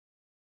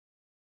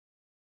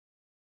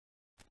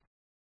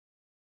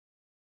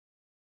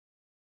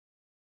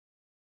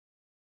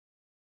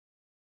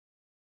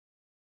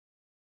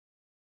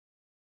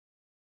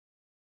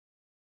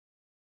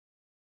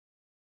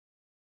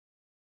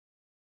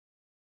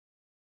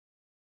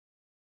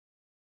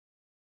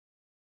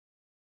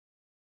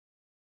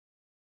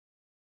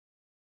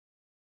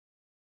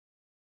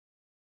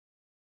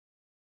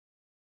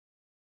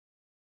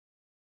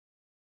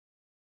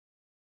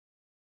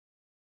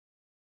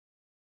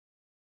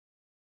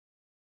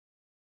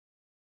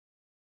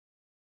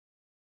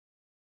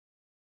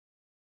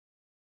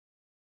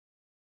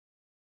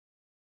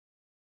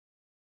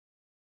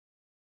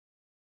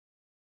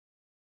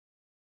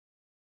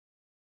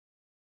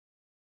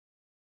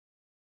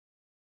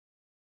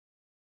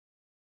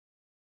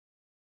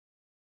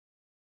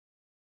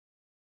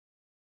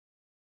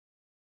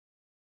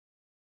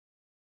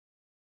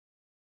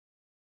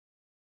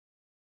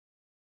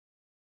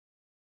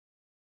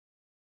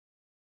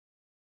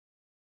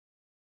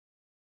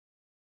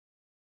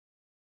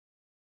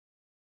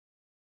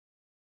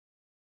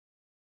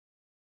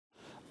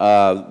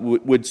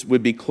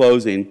would be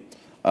closing.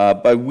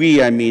 By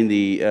we, I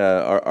mean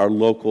our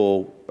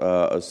local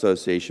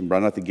association,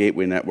 not the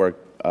Gateway Network,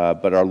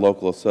 but our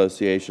local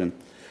association.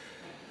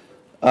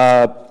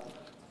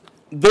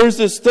 There's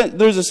a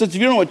sense, if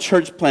you don't know what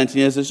church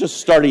planting is, it's just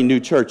starting new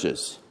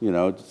churches.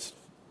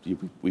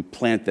 We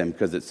plant them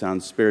because it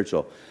sounds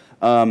spiritual.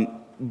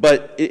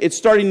 But it's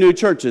starting new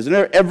churches. And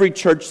every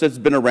church that's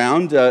been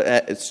around,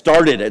 it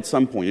started at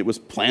some point. It was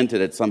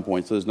planted at some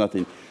point, so there's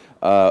nothing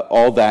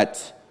all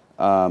that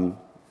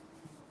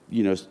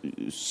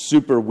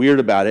super weird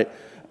about it.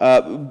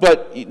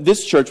 But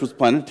this church was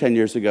planted 10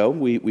 years ago.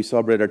 We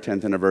celebrated our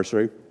 10th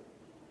anniversary.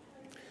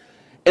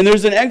 And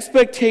there's an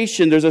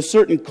expectation, there's a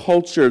certain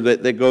culture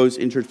that goes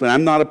in church planting.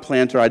 I'm not a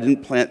planter. I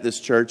didn't plant this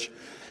church.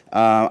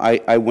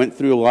 I went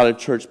through a lot of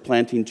church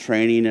planting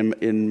training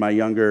in my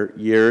younger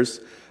years,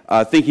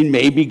 thinking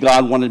maybe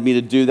God wanted me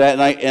to do that,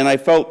 and I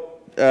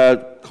felt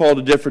called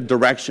a different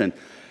direction.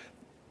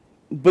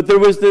 But there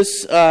was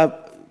this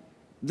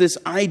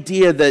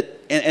idea that,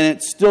 and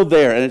it's still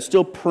there, and it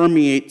still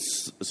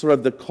permeates sort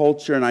of the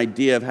culture and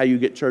idea of how you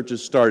get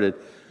churches started,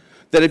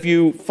 that if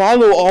you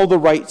follow all the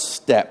right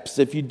steps,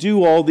 if you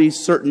do all these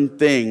certain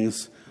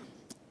things,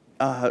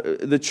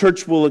 the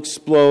church will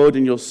explode,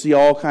 and you'll see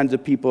all kinds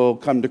of people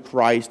come to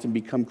Christ and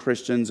become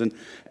Christians,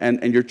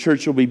 and your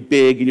church will be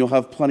big, and you'll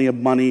have plenty of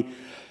money.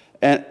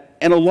 And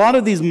a lot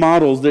of these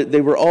models,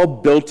 they were all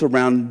built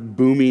around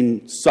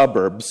booming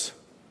suburbs.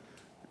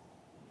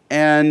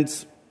 And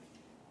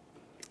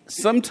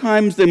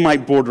sometimes they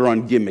might border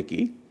on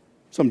gimmicky.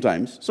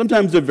 Sometimes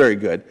they're very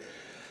good.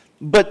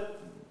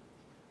 But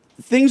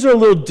things are a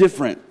little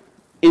different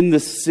in the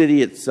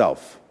city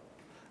itself,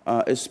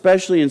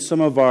 especially in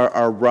some of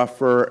our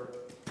rougher,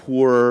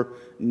 poorer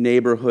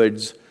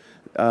neighborhoods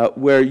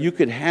where you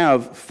could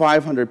have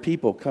 500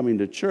 people coming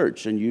to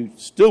church and you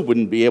still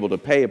wouldn't be able to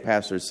pay a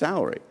pastor's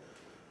salary.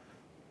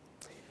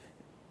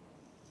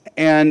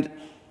 And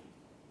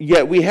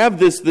yet we have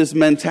this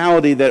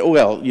mentality that,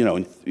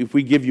 if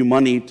we give you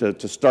money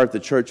to start the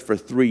church for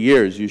 3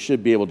 years, you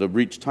should be able to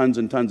reach tons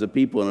and tons of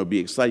people, and it'll be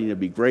exciting, it'll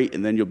be great,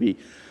 and then you'll be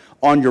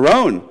on your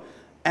own.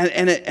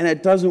 And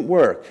it doesn't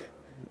work.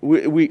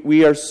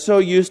 We are so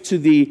used to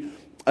the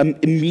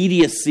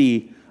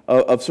immediacy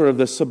of sort of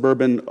the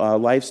suburban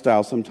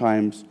lifestyle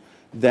sometimes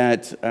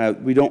that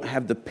we don't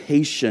have the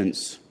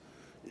patience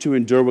to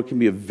endure what can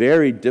be a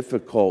very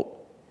difficult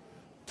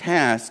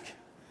task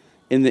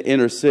in the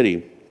inner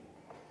city.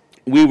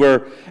 We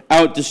were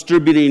out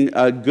distributing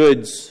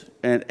goods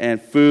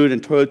and food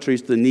and toiletries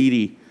to the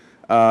needy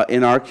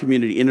in our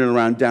community in and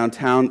around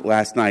downtown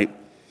last night,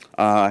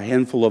 a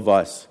handful of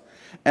us.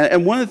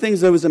 And one of the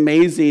things that was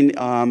amazing,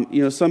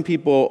 some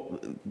people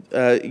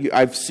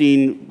I've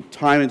seen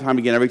time and time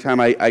again, every time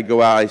I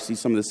go out, I see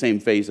some of the same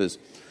faces.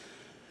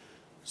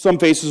 Some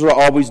faces are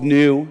always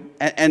new,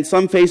 and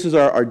some faces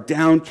are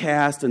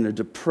downcast, and they're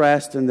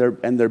depressed, and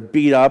they're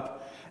beat up.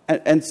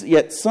 And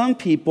yet some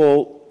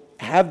people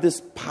have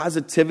this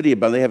positivity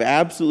about them. They have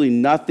absolutely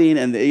nothing,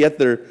 and yet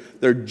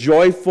they're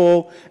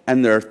joyful,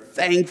 and they're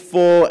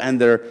thankful, and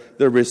they're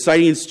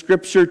reciting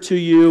scripture to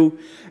you,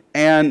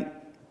 and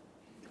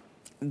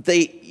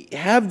they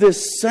have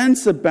this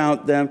sense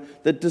about them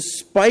that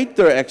despite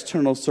their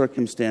external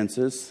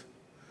circumstances,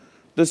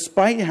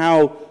 despite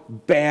how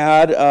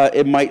bad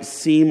it might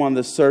seem on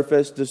the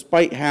surface,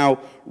 despite how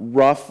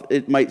rough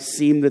it might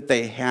seem that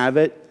they have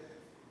it,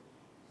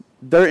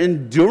 they're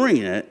enduring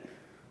it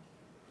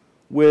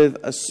with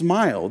a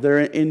smile. They're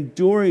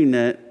enduring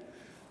it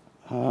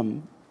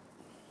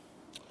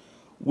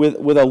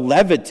with a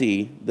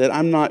levity that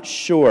I'm not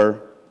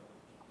sure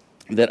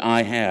that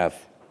I have.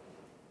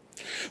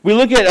 We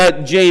look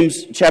at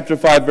James chapter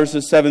 5,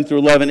 verses 7 through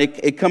 11.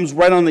 It comes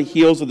right on the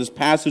heels of this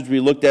passage we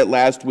looked at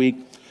last week,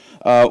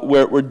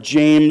 where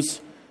James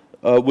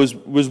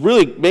was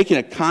really making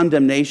a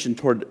condemnation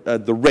toward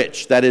the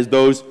rich. That is,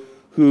 those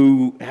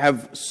who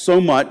have so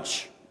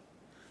much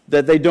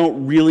that they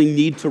don't really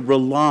need to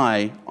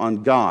rely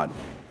on God.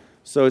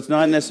 So it's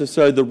not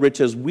necessarily the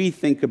rich as we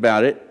think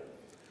about it,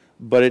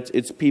 but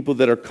it's people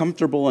that are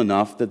comfortable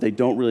enough that they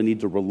don't really need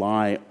to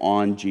rely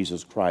on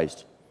Jesus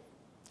Christ.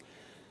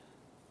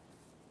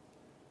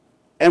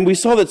 And we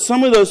saw that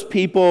some of those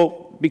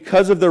people,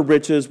 because of their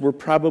riches, were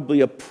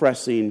probably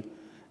oppressing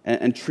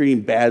and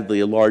treating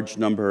badly a large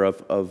number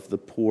of the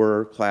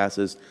poorer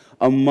classes,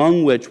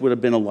 among which would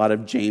have been a lot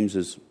of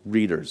James's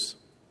readers.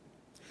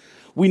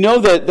 We know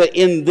that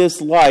in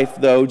this life,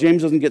 though,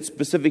 James doesn't get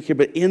specific here,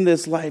 but in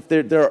this life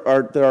there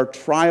are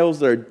trials,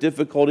 there are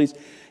difficulties.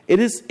 It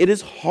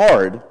is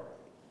hard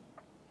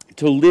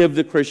to live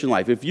the Christian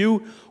life. If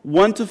you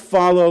want to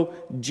follow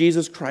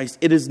Jesus Christ,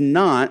 it is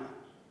not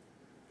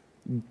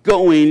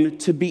going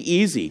to be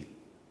easy.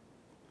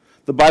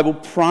 The Bible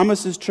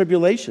promises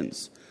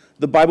tribulations.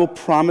 The Bible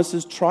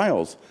promises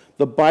trials.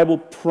 The Bible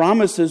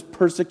promises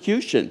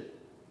persecution.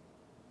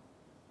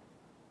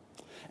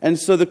 And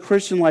so the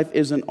Christian life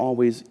isn't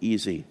always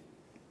easy.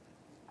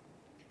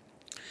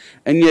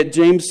 And yet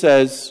James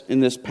says in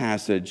this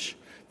passage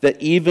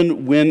that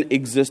even when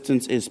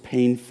existence is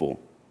painful,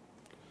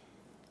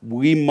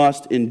 we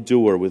must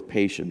endure with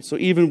patience. So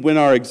even when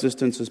our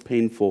existence is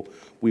painful,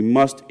 we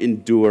must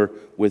endure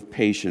with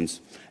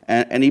patience.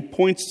 And he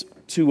points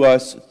to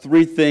us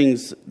three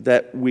things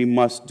that we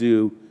must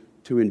do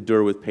to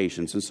endure with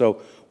patience. And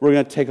so we're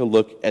going to take a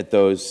look at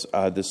those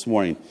this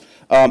morning.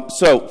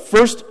 So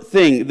first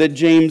thing that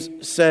James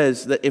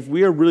says, that if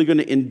we are really going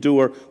to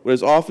endure what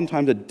is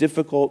oftentimes a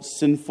difficult,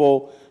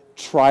 sinful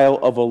trial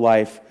of a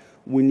life,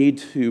 we need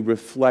to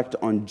reflect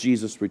on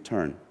Jesus'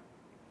 return.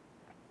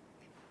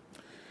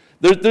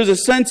 There's a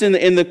sense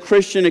in the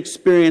Christian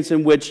experience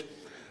in which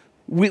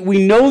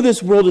we know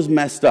this world is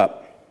messed up.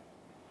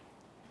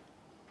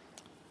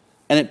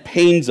 And it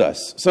pains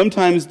us.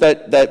 Sometimes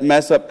that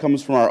mess up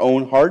comes from our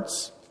own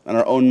hearts and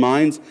our own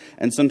minds,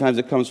 and sometimes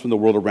it comes from the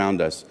world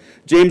around us.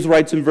 James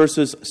writes in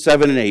verses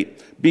 7 and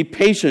 8, "Be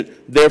patient,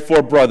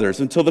 therefore, brothers,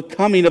 until the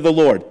coming of the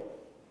Lord.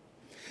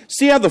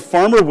 See how the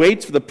farmer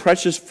waits for the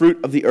precious fruit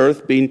of the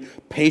earth, being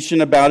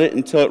patient about it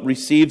until it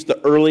receives the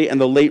early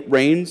and the late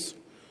rains?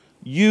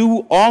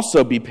 You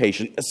also be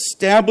patient.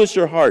 Establish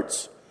your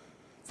hearts,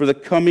 for the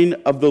coming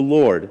of the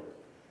Lord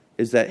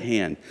is at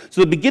hand." So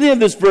the beginning of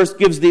this verse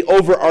gives the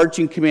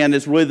overarching command.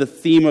 It's really the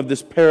theme of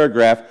this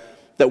paragraph,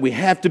 that we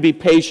have to be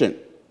patient.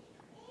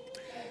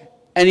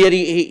 And yet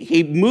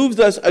he moves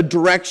us a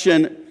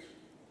direction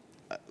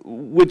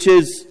which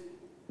is,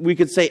 we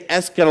could say,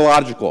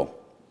 eschatological,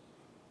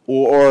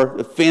 or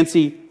a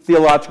fancy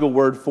theological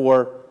word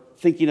for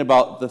thinking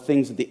about the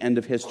things at the end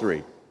of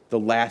history, the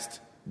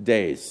last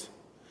days.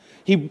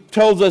 He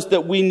tells us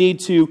that we need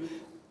to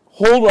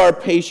hold our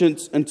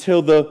patience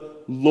until the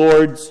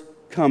Lord's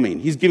coming.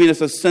 He's giving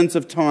us a sense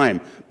of time.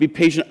 Be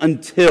patient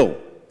until.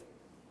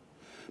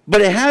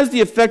 But it has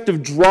the effect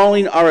of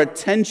drawing our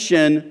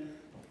attention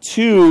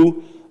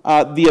to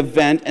the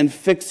event and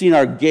fixing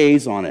our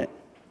gaze on it.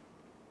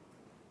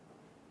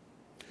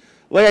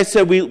 Like I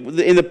said,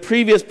 in the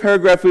previous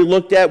paragraph we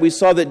looked at, we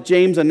saw that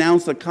James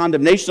announced a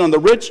condemnation on the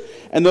rich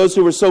and those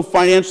who were so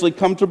financially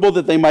comfortable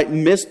that they might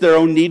miss their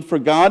own need for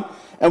God.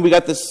 And we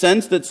got the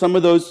sense that some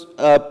of those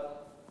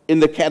in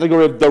the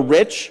category of the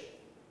rich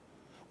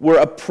were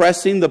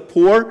oppressing the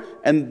poor,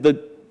 and the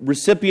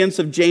recipients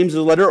of James'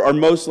 letter are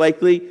most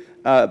likely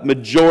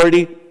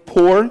majority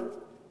poor.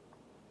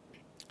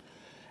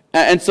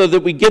 And so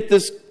that we get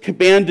this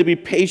command to be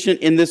patient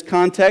in this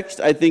context,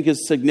 I think,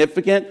 is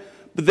significant.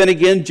 But then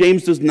again,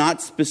 James does not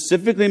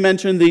specifically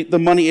mention the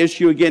money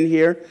issue again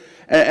here.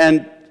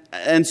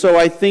 And so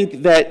I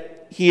think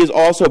that he is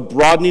also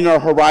broadening our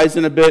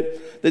horizon a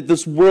bit, that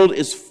this world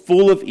is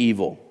full of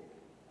evil.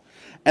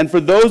 And for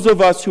those of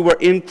us who are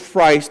in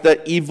Christ,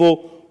 that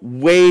evil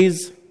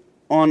weighs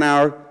on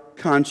our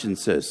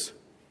consciences.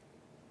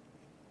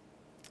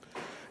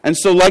 And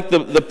so like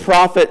the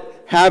prophet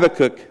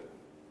Habakkuk,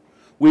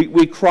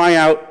 we cry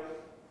out,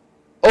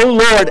 "O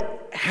Lord,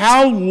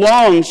 how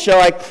long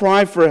shall I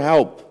cry for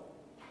help,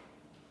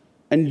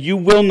 and you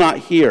will not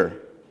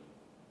hear?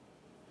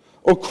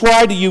 Or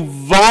cry to you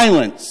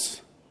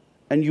violence,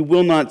 and you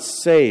will not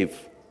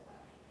save?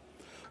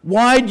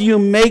 Why do you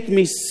make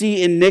me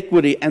see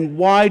iniquity, and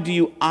why do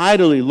you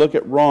idly look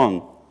at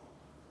wrong?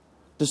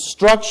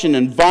 Destruction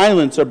and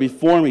violence are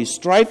before me.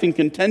 Strife and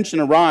contention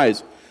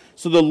arise.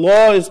 So the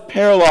law is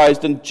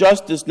paralyzed and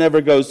justice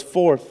never goes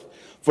forth.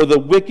 For the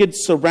wicked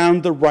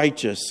surround the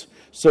righteous,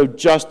 so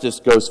justice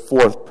goes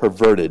forth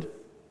perverted."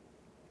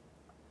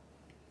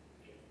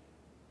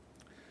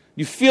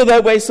 You feel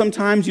that way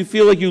sometimes? You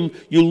feel like you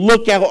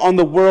look out on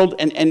the world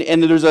and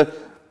there's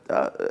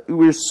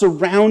we're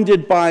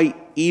surrounded by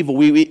evil.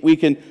 We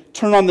can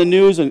turn on the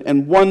news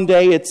and one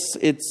day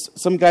it's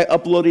some guy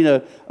uploading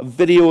a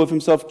video of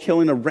himself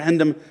killing a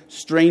random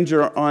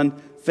stranger on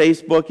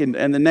Facebook,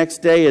 and the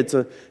next day it's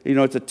a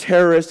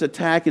terrorist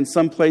attack in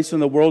some place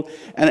in the world,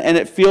 and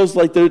it feels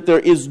like there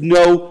is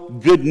no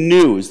good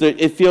news.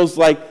 It feels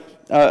like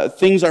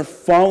things are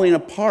falling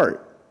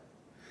apart.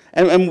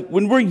 And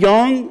when we're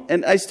young,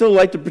 and I still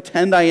like to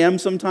pretend I am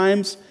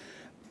sometimes,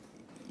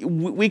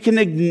 we can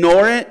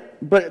ignore it,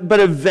 but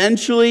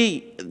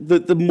eventually,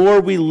 the more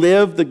we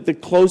live, the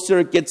closer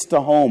it gets to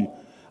home.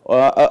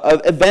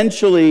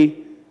 Eventually,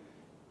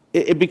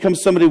 it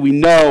becomes somebody we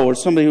know, or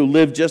somebody who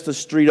lived just a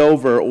street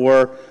over,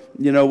 or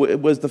it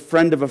was the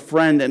friend of a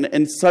friend,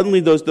 and suddenly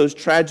those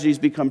tragedies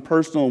become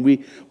personal, and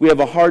we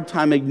have a hard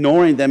time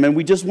ignoring them, and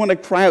we just want to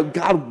cry out,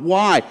 "God,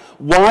 why?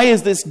 Why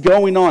is this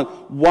going on?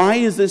 Why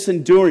is this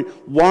enduring?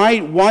 Why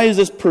does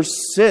this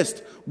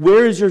persist?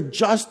 Where is your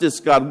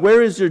justice, God?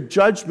 Where is your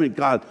judgment,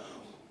 God?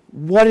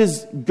 What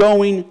is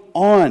going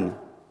on?"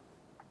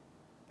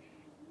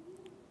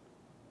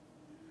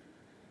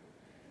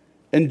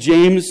 And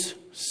James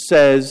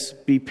says,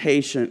 "Be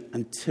patient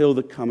until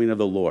the coming of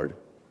the Lord."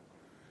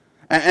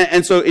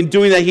 And so in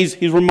doing that, he's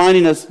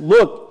reminding us,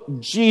 look,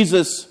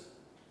 Jesus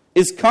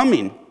is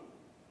coming.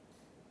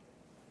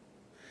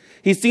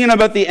 He's thinking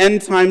about the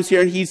end times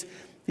here,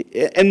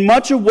 and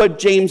much of what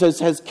James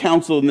has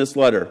counseled in this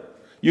letter,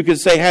 you could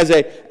say, has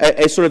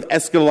a sort of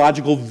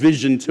eschatological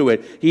vision to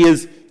it. He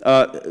is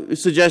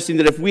suggesting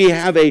that if we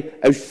have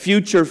a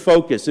future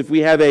focus, if we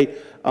have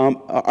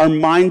our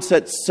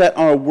mindset set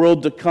on a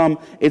world to come,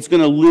 it's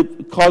going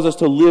to cause us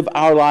to live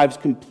our lives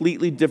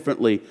completely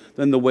differently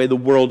than the way the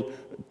world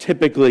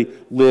typically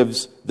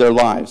lives their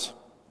lives.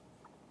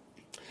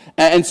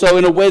 And so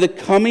in a way, the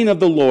coming of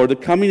the Lord, the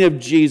coming of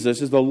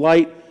Jesus, is the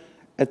light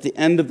at the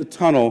end of the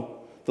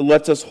tunnel that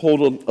lets us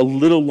hold a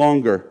little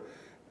longer.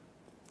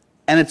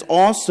 And it's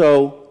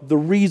also the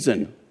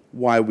reason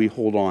why we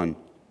hold on.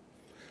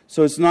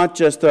 So it's not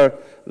just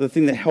the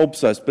thing that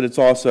helps us, but it's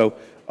also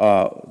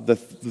the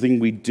thing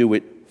we do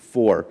it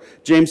for.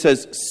 James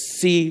says,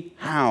 see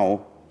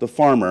how the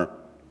farmer,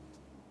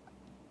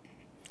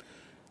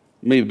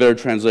 maybe a better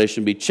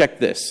translation would be, check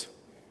this.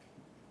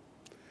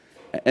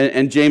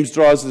 And James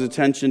draws his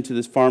attention to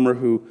this farmer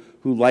who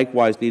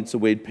likewise needs to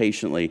wait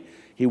patiently.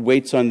 He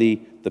waits on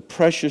the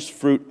precious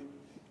fruit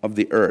of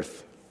the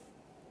earth.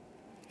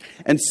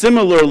 And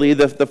similarly,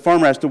 the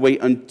farmer has to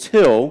wait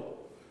until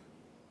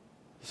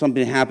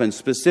something happens,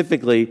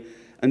 specifically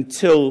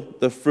until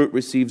the fruit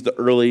receives the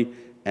early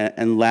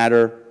and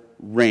latter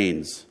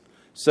rains.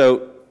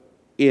 So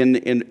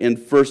in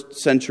first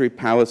century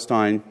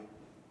Palestine,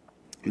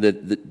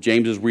 that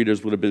James's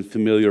readers would have been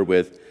familiar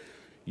with,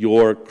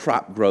 your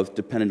crop growth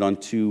depended on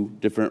two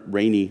different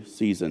rainy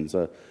seasons,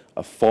 a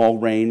fall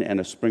rain and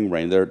a spring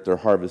rain. Their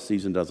harvest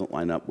season doesn't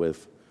line up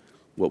with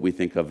what we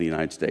think of the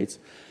United States.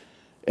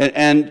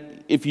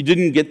 And if you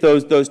didn't get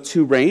those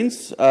two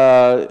rains,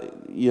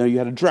 you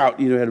had a drought.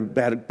 You had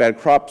a bad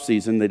crop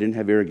season. They didn't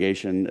have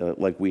irrigation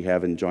like we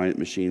have in giant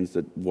machines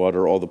that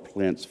water all the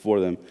plants for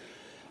them.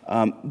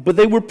 But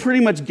they were pretty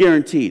much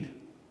guaranteed.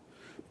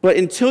 But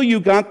until you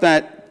got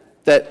that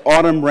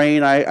autumn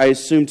rain, I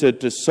assume,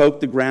 to soak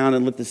the ground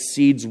and let the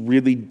seeds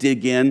really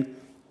dig in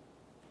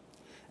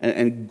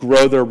and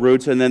grow their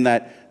roots, and then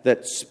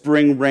that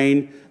spring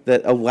rain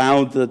that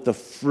allowed the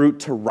fruit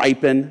to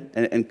ripen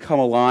and come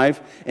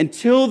alive.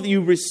 Until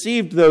you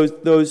received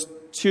those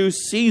two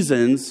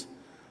seasons,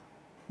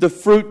 the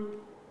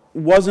fruit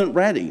wasn't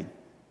ready.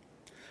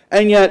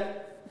 And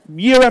yet,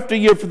 year after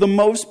year, for the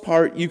most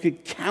part, you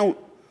could count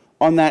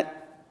on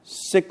that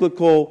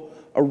cyclical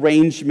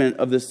arrangement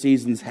of the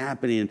seasons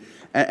happening.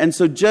 And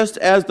so just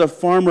as the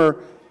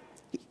farmer,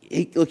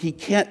 he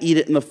can't eat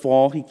it in the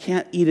fall, he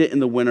can't eat it in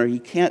the winter, he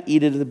can't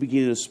eat it at the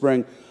beginning of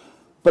spring,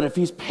 but if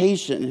he's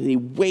patient and he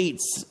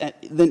waits,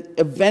 then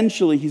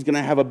eventually he's going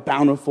to have a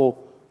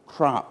bountiful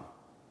crop.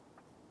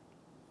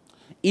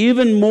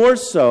 Even more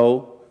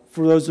so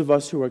for those of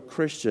us who are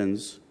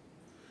Christians,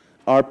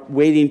 our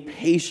waiting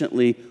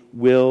patiently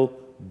will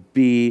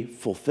be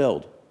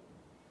fulfilled.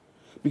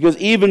 Because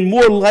even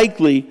more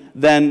likely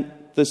than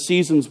the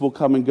seasons will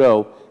come and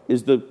go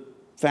is the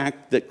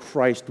fact that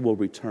Christ will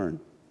return.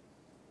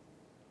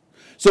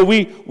 So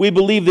we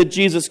believe that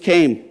Jesus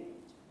came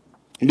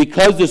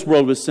because this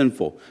world was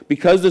sinful,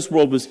 because this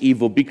world was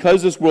evil,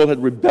 because this world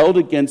had rebelled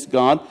against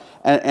God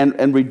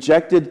and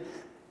rejected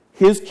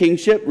His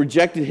kingship,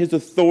 rejected His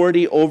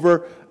authority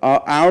over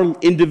our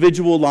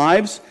individual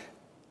lives.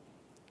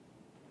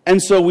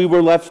 And so we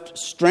were left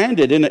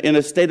stranded in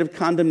a state of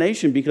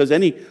condemnation, because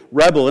any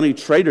rebel, any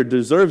traitor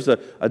deserves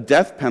a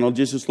death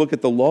penalty. Just look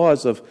at the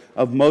laws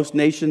of most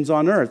nations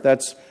on earth.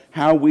 That's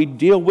how we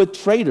deal with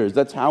traitors.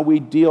 That's how we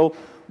deal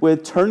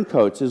with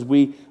turncoats, is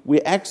we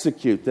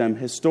execute them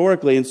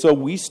historically. And so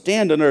we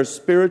stand under a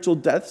spiritual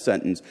death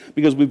sentence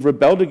because we've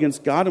rebelled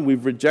against God and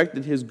we've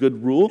rejected His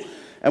good rule,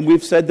 and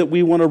we've said that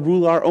we want to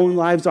rule our own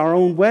lives our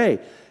own way.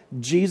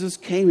 Jesus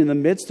came in the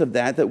midst of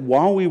that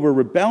while we were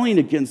rebelling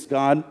against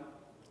God,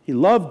 He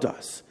loved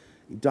us.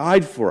 He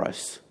died for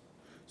us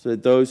so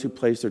that those who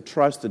place their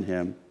trust in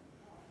Him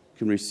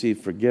can receive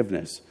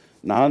forgiveness,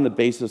 not on the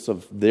basis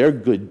of their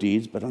good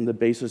deeds, but on the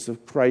basis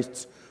of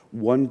Christ's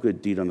one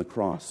good deed on the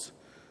cross.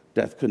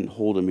 Death couldn't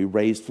hold Him. He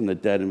raised from the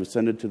dead and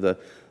ascended to the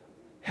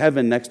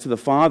heaven next to the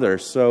Father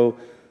so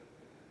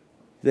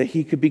that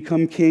He could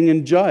become king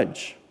and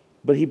judge.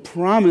 But He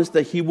promised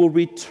that He will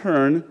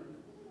return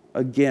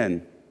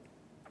again.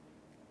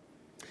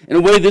 In a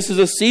way, this is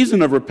a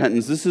season of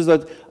repentance. This is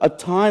a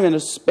time and a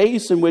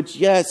space in which,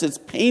 yes, it's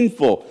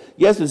painful.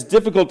 Yes, it's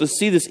difficult to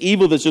see this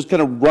evil that's just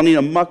kind of running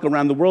amok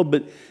around the world,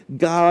 but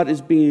God is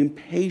being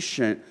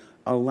patient,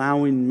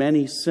 allowing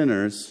many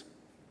sinners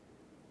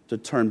to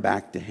turn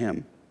back to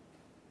Him.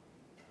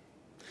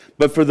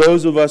 But for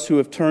those of us who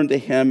have turned to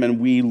Him and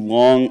we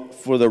long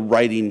for the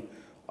righting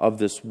of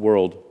this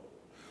world,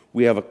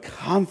 we have a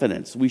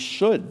confidence. We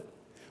should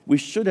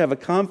have a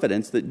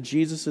confidence that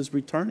Jesus is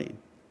returning.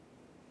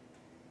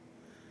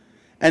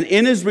 And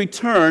in His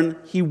return,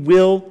 He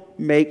will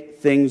make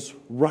things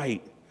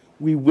right.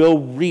 We will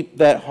reap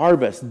that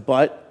harvest,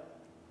 but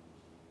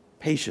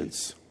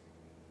patience.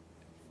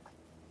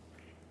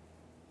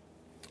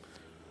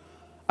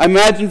 I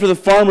imagine for the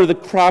farmer, the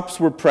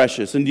crops were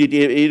precious. Indeed,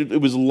 it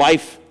was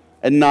life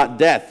and not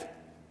death.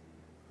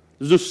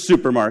 There's no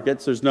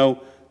supermarkets. There's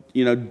no,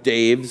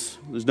 Dave's.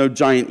 There's no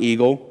Giant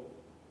Eagle.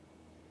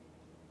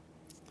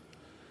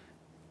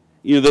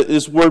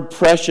 This word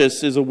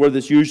precious is a word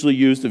that's usually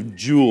used of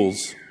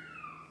jewels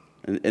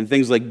and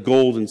things like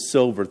gold and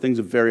silver, things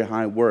of very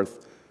high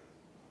worth.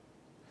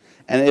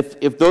 And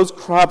if those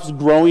crops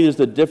growing is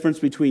the difference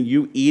between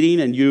you eating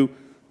and you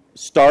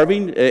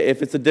starving,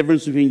 if it's the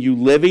difference between you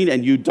living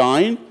and you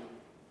dying,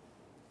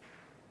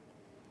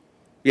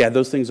 yeah,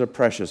 those things are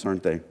precious,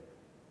 aren't they?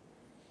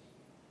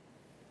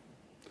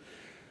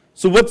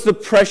 So what's the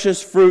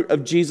precious fruit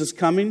of Jesus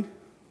coming?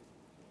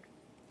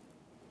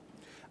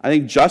 I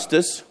think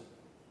justice,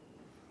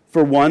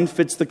 for one,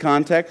 fits the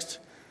context.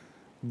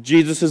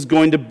 Jesus is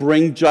going to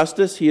bring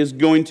justice. He is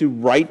going to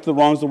right the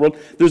wrongs of the world.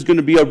 There's going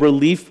to be a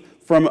relief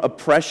from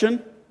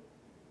oppression.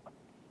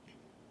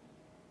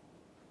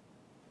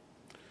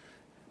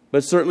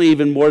 But certainly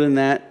even more than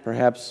that,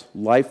 perhaps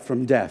life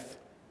from death.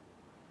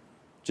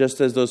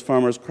 Just as those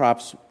farmers'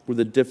 crops were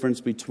the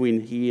difference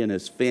between he and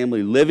his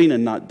family living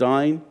and not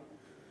dying,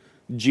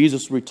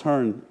 Jesus'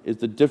 return is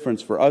the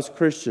difference for us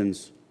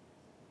Christians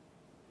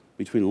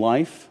between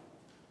life,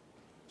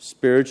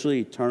 spiritually,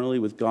 eternally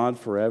with God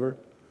forever,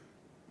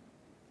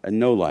 and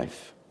no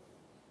life.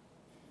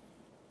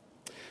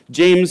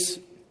 James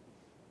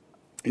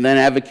then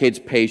advocates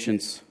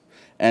patience.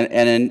 And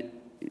in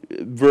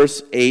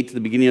verse 8, the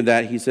beginning of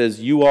that, he says,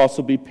 you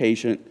also be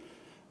patient.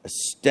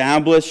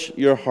 Establish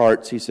your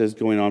hearts, he says,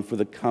 going on, for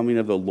the coming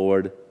of the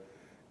Lord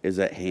is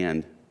at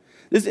hand.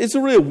 It's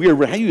a really weird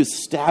word. How do you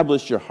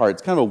establish your heart?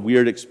 It's kind of a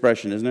weird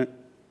expression, isn't it?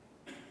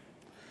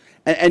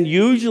 And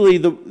usually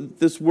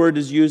this word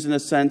is used in a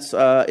sense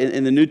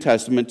in the New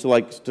Testament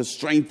to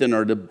strengthen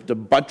or to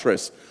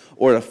buttress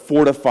or to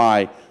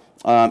fortify.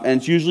 And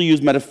it's usually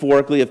used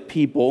metaphorically of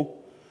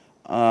people.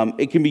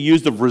 It can be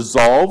used of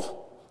resolve,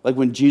 like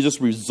when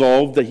Jesus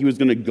resolved that he was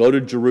going to go to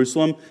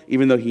Jerusalem,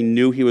 even though he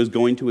knew he was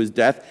going to his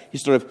death. He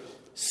sort of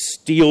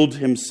steeled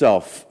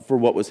himself for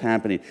what was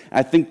happening.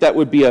 I think that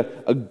would be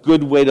a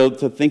good way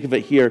to think of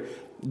it here.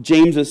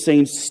 James is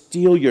saying,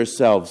 steel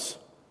yourselves.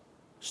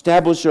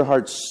 Establish your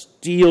hearts.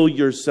 Steel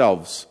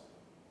yourselves.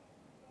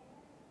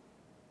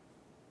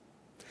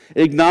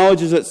 It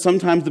acknowledges that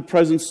sometimes the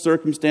present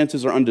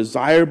circumstances are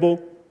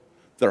undesirable,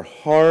 they're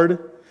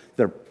hard,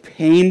 they're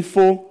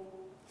painful,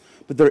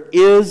 but there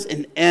is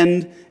an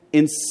end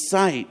in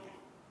sight.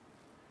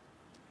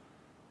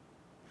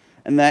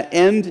 And that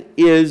end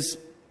is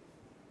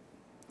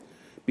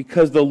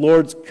because the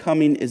Lord's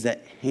coming is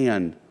at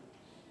hand.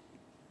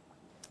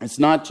 It's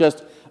not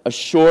just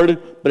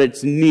assured, but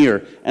it's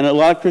near. And a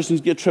lot of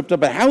Christians get tripped up.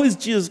 But how is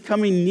Jesus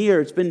coming near?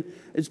 It's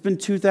been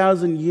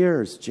 2,000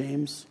 years,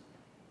 James.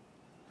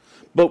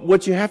 But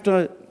what you have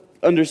to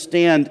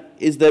understand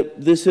is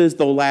that this is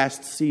the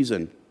last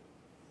season.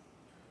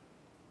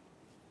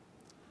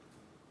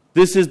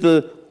 This is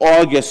the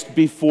August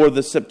before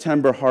the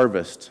September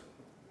harvest.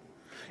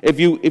 If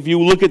you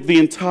look at the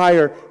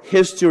entire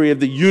history of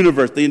the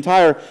universe, the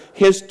entire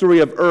history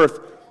of earth,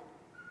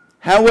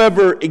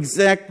 however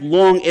exact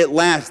long it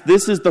lasts,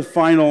 this is the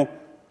final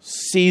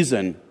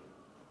season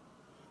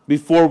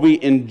before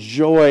we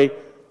enjoy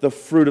the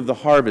fruit of the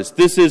harvest.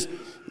 This is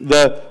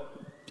the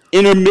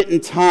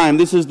intermittent time.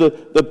 This is the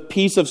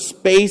piece of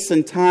space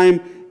and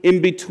time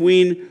in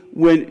between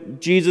when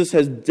Jesus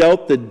has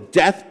dealt the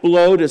death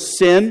blow to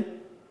sin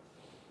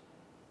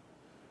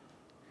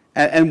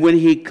and when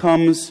he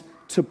comes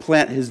to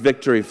plant his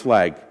victory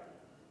flag.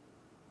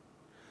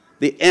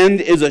 The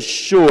end is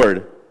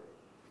assured.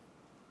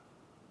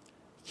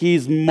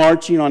 He's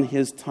marching on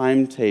his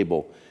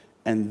timetable,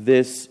 and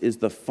this is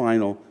the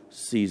final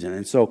season.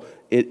 And so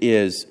it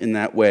is, in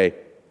that way,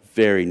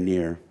 very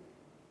near.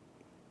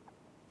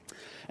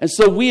 And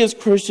so we as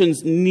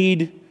Christians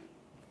need,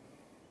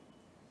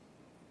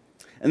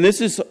 and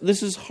this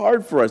is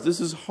hard for us.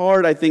 This is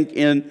hard, I think,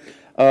 in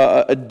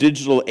a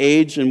digital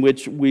age in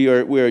which we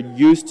are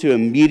used to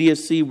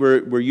immediacy.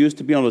 We're used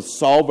to being able to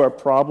solve our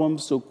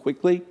problems so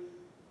quickly.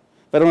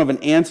 If I don't have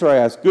an answer, I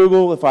ask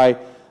Google. If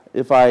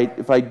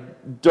I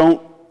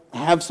don't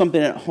have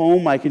something at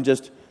home, I can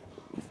just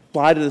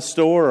fly to the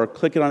store or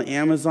click it on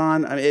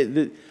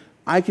Amazon.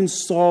 I can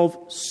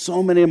solve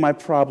so many of my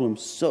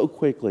problems so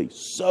quickly,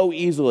 so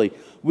easily.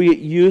 We get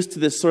used to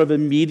this sort of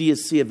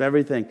immediacy of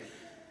everything.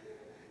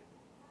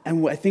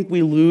 And I think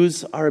we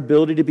lose our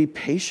ability to be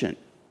patient.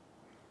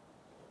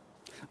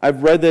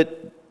 I've read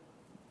that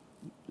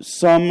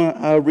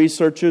some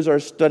researchers are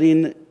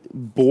studying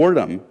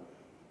boredom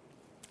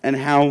and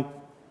how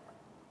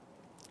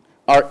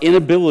our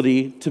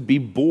inability to be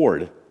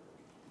bored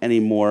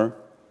anymore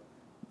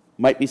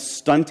might be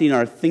stunting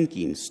our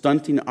thinking,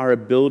 stunting our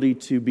ability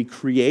to be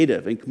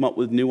creative and come up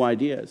with new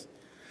ideas.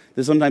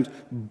 There's sometimes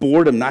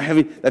boredom,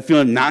 that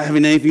feeling of not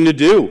having anything to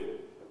do,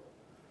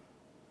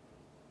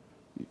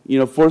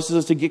 forces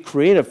us to get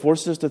creative,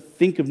 forces us to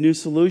think of new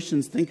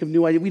solutions, think of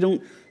new ideas. We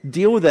don't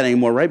deal with that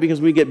anymore, right?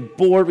 Because when we get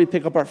bored, we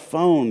pick up our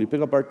phone, we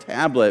pick up our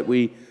tablet.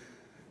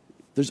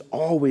 There's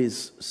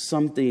always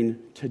something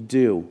to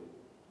do.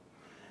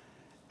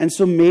 And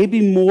so maybe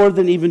more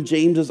than even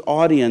James's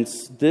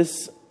audience,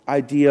 this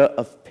idea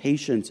of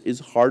patience is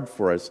hard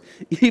for us.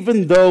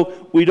 Even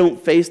though we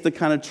don't face the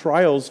kind of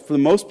trials, for the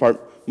most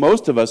part,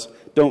 most of us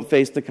don't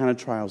face the kind of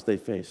trials they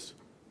face.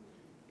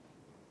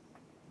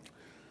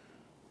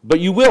 But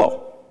you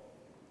will.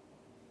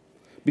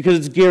 because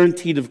it's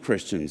guaranteed of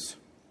Christians.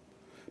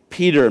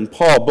 Peter and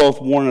Paul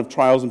both warn of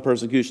trials and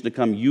persecution to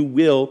come. You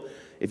will,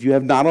 if you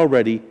have not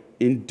already,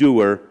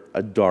 endure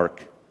a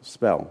dark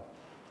spell.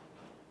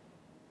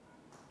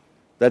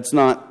 That's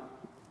not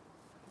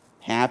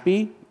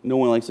happy. No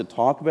one likes to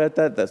talk about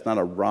that. That's not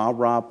a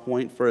rah-rah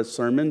point for a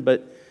sermon,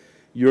 but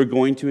you're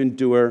going to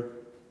endure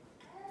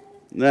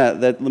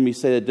that. Let me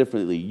say that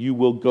differently. You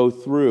will go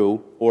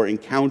through or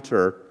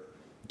encounter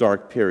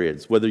dark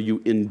periods. Whether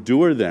you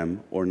endure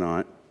them or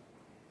not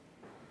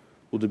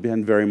will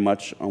depend very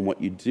much on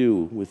what you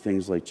do with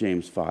things like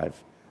James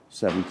 5,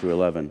 7 through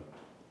 11.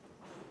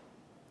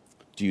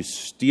 Do you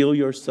steel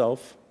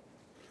yourself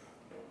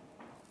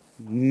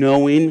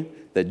knowing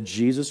that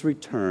Jesus'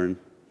 return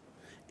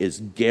is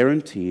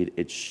guaranteed,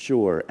 it's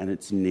sure, and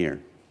it's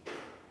near?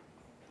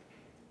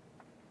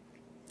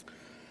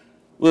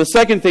 Well, the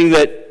second thing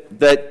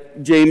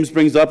that James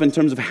brings up in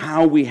terms of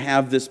how we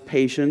have this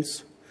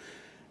patience,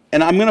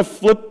 and I'm going to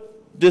flip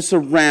this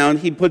around.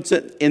 He puts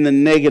it in the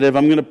negative.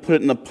 I'm going to put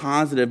it in the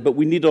positive, but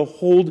we need to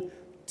hold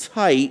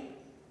tight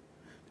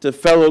to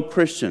fellow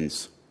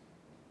Christians.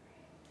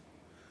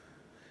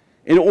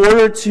 In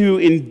order to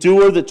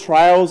endure the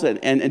trials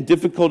and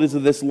difficulties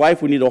of this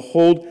life, we need to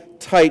hold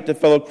tight to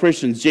fellow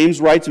Christians. James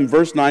writes in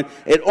verse 9,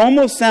 it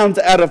almost sounds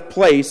out of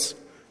place,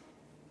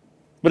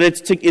 but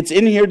it's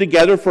in here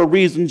together for a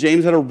reason.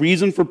 James had a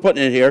reason for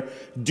putting it here.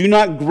 Do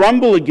not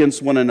grumble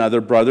against one another,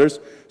 brothers,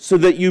 so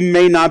that you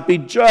may not be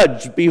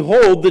judged.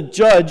 Behold, the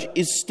judge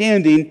is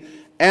standing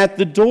at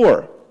the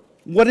door.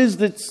 What is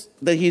this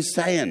that he's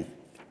saying?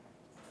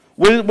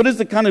 What is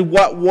the kind of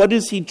what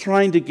is he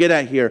trying to get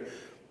at here?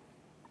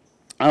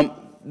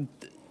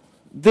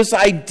 This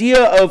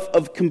idea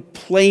of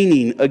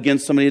complaining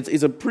against somebody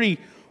is a pretty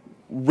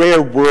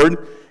rare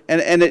word,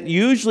 and it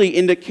usually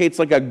indicates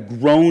like a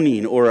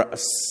groaning or a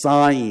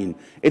sighing.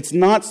 It's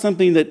not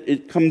something that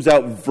it comes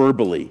out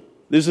verbally.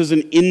 This is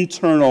an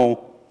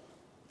internal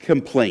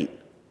complaint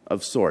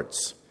of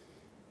sorts.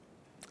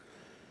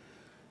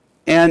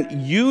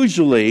 And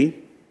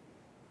usually,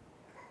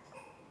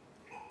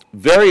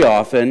 very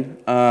often,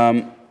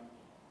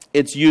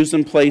 it's used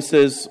in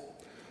places,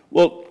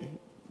 well,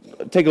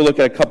 take a look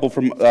at a couple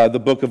from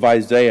the book of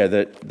Isaiah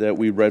that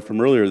we read from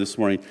earlier this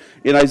morning.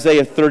 In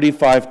Isaiah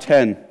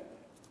 35:10,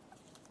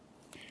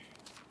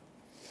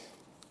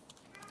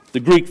 the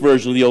Greek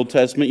version of the Old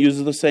Testament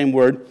uses the same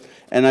word,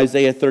 and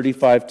Isaiah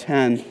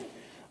 35:10,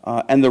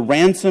 and the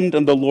ransomed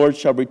of the Lord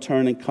shall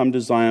return and come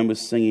to Zion with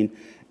singing.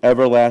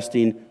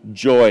 Everlasting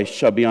joy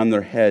shall be on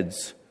their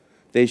heads.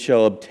 They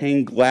shall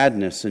obtain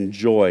gladness and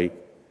joy,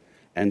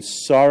 and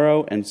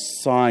sorrow and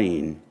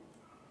sighing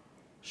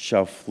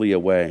shall flee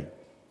away.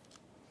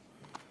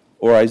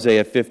 Or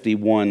Isaiah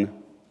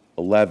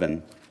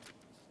 51:11.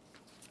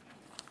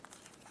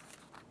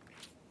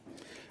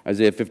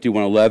 Isaiah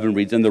 51:11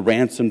 reads, and the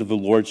ransomed of the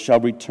Lord shall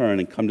return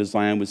and come to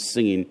Zion with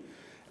singing.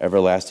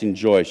 Everlasting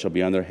joy shall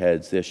be on their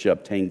heads. They shall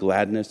obtain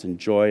gladness and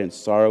joy, and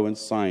sorrow and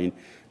sighing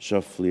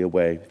shall flee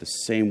away. The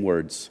same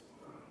words.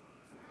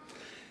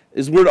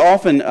 This word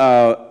often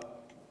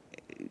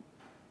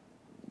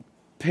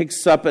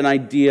picks up an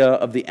idea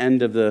of the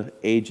end of the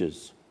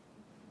ages.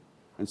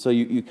 And so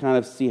you kind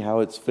of see how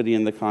it's fitting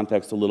in the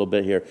context a little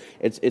bit here.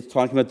 It's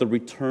talking about the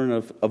return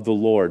of the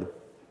Lord.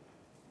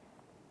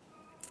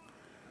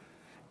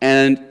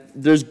 And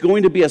there's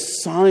going to be a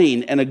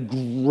sighing and a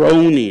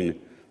groaning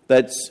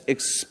that's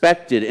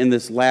expected in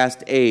this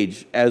last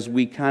age as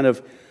we kind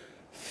of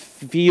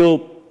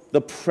feel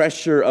the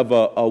pressure of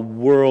a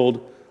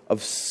world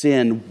of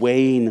sin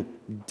weighing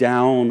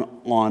down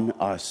on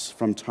us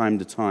from time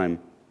to time.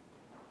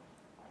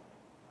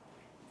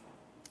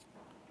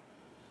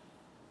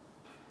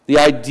 The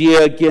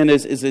idea, again,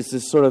 is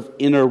this sort of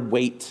inner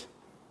weight.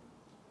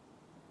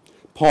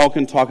 Paul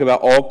can talk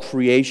about all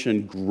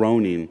creation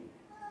groaning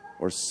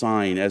or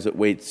sighing as it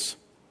waits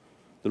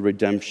the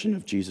redemption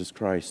of Jesus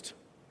Christ.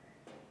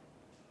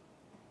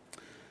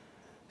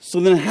 So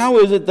then how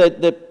is it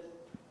that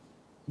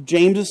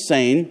James is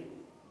saying,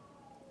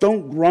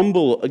 don't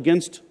grumble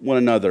against one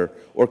another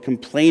or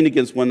complain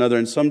against one another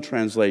in some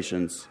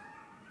translations?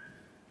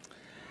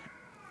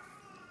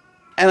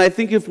 And I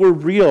think if we're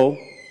real,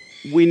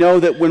 we know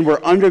that when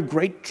we're under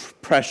great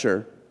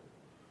pressure,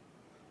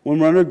 when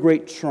we're under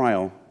great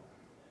trial,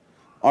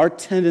 our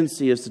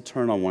tendency is to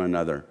turn on one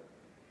another.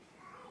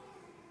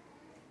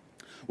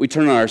 We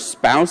turn on our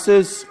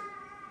spouses,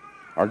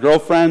 our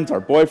girlfriends,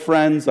 our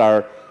boyfriends,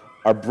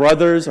 our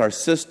brothers, our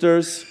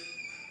sisters.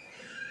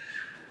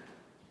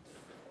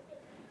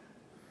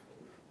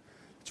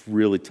 It's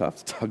really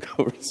tough to talk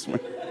over this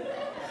morning.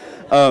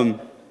 I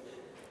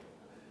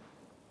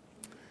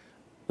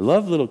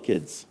love little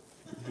kids.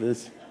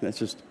 That's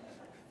just...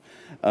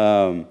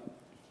 and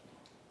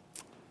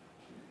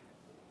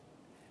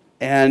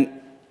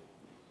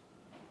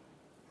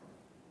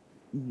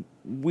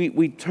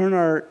we turn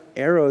our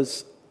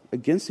arrows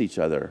against each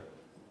other.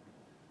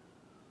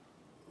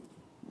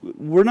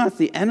 We're not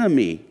the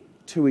enemy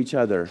to each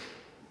other.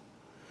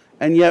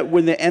 And yet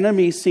when the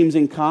enemy seems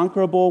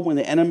inconquerable, when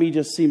the enemy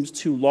just seems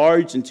too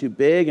large and too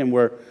big, and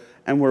we're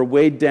and we're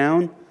weighed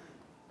down,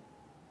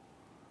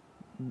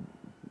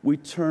 we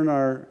turn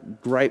our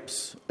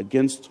gripes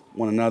against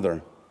one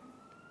another.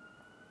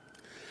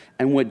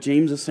 And what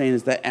James is saying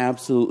is that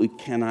absolutely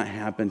cannot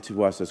happen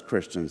to us as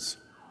Christians.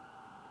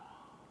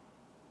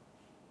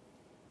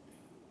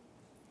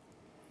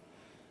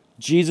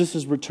 Jesus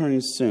is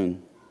returning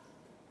soon.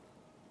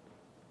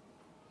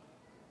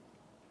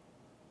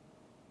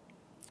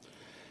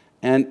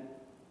 And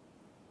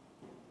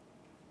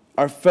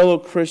our fellow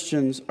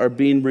Christians are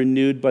being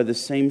renewed by the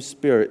same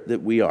Spirit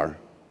that we are.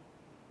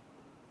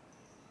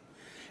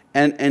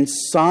 And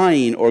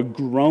sighing or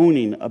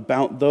groaning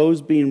about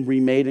those being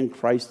remade in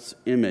Christ's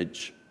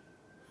image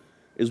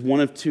is one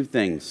of two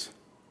things.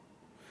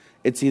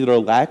 It's either a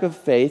lack of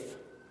faith.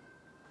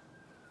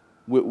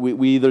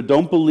 We either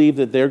don't believe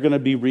that they're going to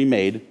be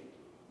remade,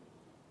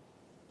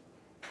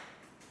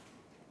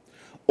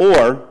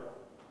 or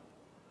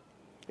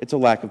it's a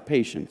lack of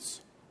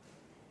patience.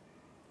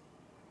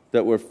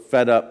 That we're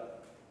fed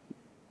up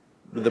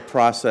with the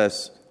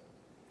process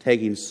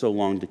taking so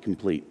long to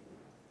complete.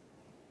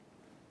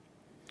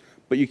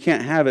 But you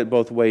can't have it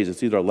both ways.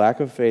 It's either a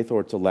lack of faith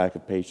or it's a lack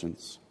of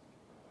patience.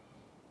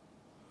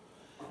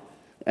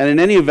 And in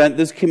any event,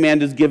 this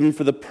command is given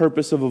for the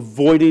purpose of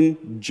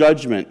avoiding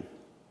judgment.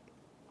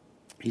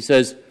 He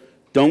says,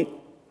 don't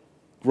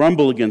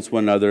grumble against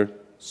one another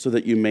so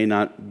that you may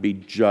not be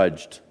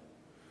judged.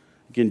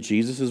 Again,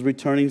 Jesus is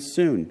returning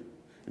soon.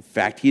 In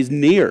fact, he's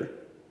near.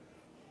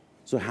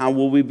 So how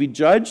will we be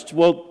judged?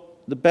 Well,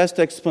 the best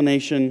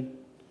explanation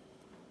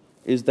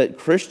is that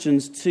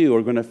Christians too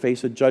are going to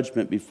face a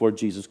judgment before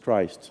Jesus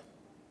Christ.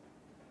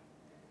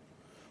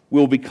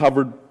 We'll be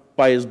covered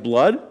by his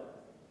blood,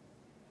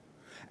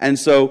 and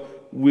so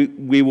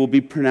we will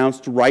be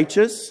pronounced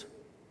righteous,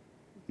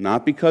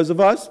 not because of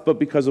us, but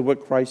because of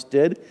what Christ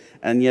did,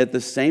 and yet at the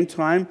same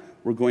time,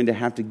 we're going to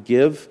have to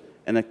give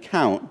an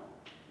account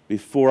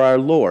before our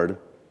Lord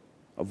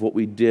of what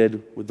we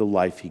did with the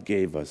life he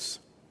gave us.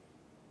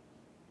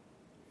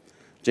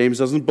 James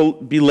doesn't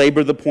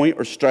belabor the point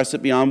or stress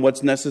it beyond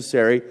what's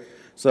necessary.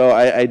 So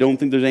I don't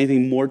think there's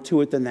anything more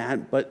to it than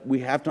that. But we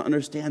have to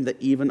understand that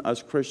even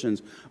us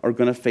Christians are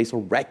going to face a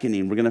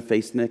reckoning. We're going to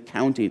face an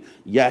accounting.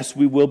 Yes,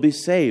 we will be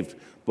saved.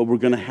 But we're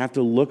going to have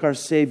to look our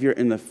Savior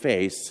in the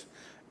face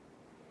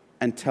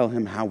and tell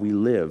him how we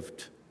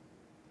lived.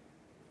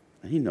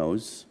 And he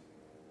knows.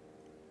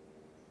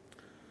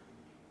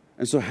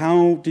 And so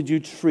how did you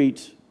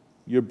treat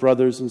your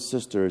brothers and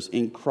sisters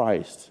in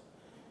Christ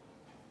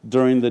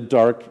during the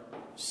dark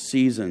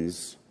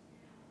seasons?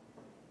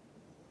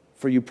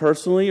 For you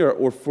personally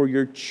or for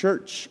your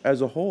church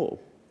as a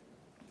whole?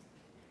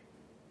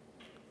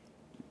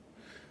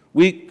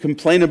 We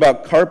complain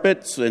about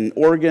carpets and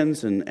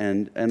organs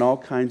and all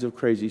kinds of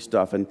crazy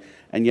stuff. And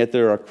yet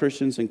there are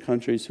Christians in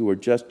countries who are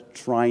just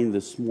trying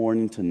this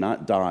morning to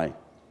not die.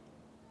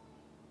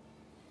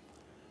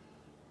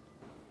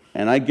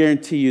 And I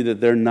guarantee you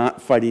that they're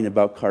not fighting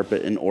about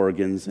carpet and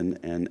organs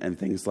and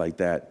things like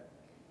that.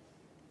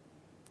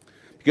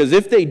 Because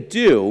if they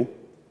do,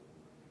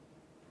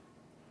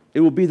 it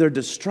will be their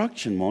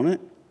destruction, won't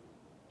it?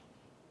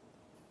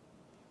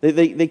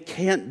 They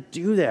can't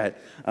do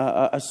that.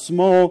 A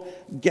small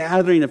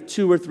gathering of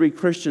 2 or 3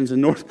 Christians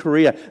in North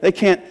Korea, they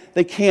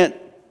can't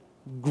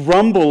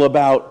grumble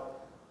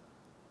about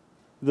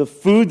the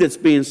food that's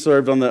being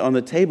served on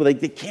the table. They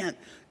can't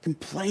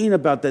complain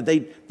about that.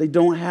 They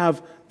don't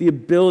have the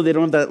ability. They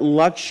don't have that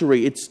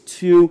luxury. It's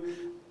too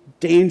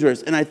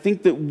dangerous. And I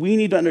think that we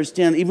need to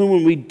understand, even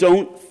when we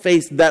don't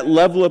face that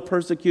level of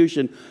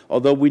persecution,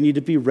 although we need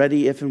to be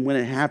ready if and when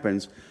it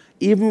happens,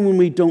 even when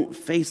we don't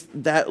face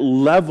that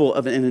level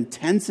of an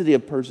intensity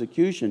of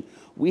persecution,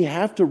 we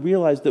have to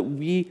realize that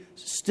we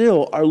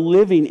still are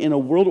living in a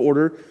world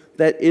order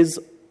that is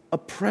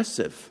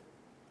oppressive,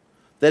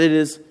 that it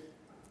is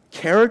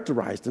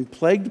characterized and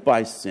plagued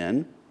by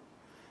sin,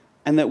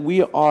 and that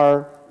we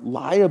are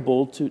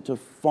liable to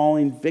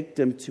falling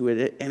victim to it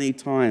at any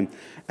time.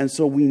 And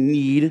so we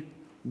need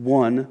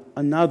one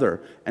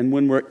another. And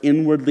when we're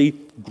inwardly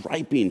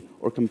griping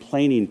or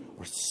complaining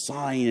or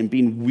sighing and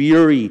being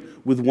weary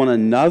with one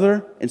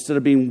another, instead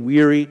of being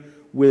weary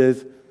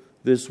with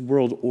this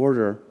world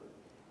order,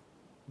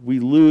 we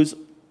lose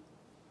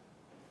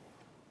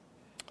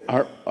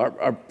our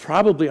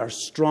probably our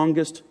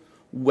strongest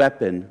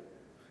weapon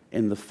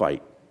in the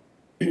fight.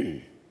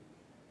 Put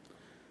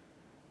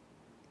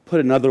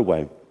another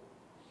way,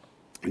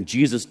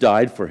 Jesus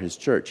died for his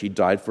church. He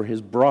died for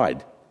his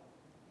bride.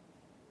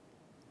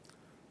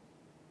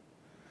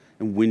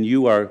 And when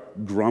you are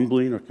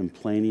grumbling or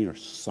complaining or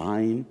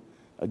sighing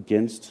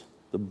against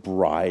the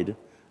bride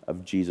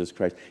of Jesus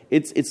Christ,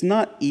 it's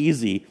not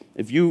easy.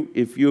 If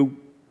your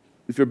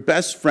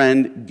best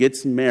friend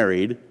gets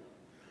married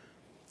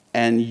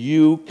and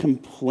you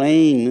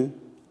complain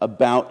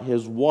about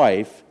his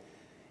wife,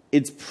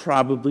 it's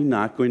probably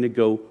not going to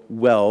go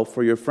well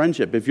for your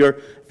friendship. If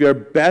your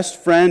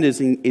best friend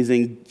is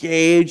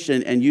engaged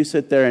and you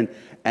sit there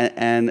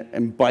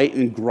and bite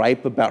and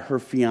gripe about her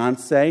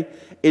fiance,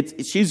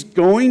 she's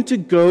going to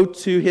go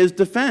to his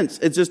defense.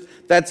 It's just,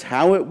 that's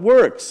how it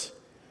works.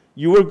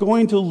 You are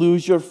going to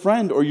lose your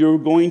friend, or you're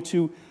going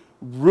to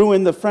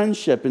ruin the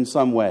friendship in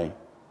some way.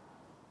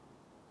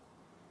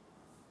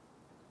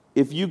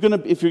 If you're going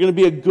to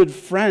be a good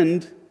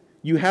friend,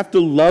 you have to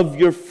love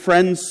your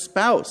friend's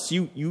spouse.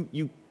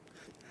 You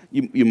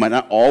might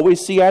not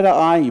always see eye to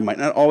eye, you might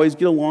not always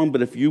get along,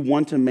 but if you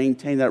want to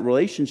maintain that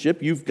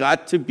relationship, you've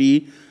got to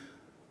be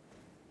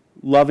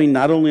loving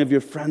not only of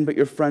your friend, but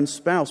your friend's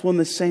spouse. Well, in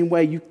the same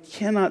way, you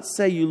cannot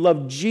say you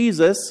love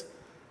Jesus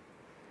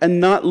and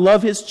not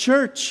love his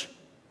church.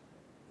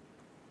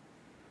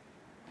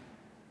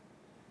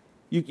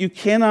 You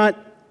cannot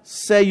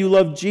say you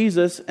love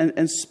Jesus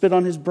and spit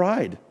on his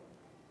bride.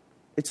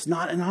 It's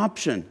not an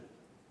option.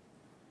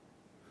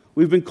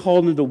 We've been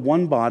called into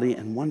one body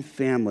and one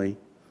family,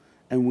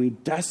 and we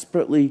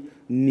desperately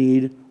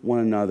need one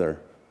another.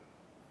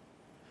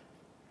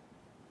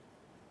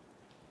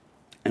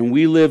 And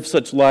we live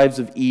such lives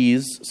of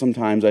ease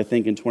sometimes, I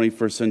think, in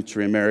 21st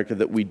century America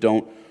that we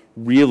don't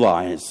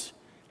realize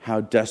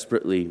how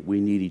desperately we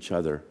need each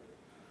other.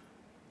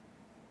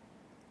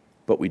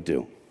 But we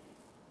do.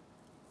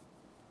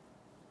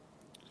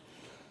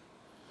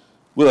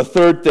 Well, a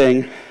third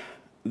thing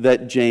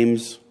that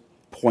James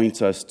points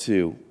us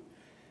to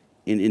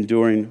in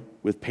enduring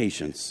with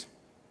patience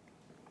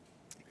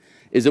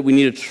is that we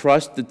need to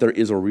trust that there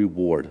is a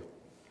reward.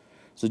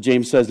 So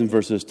James says in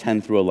verses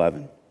 10 through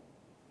 11,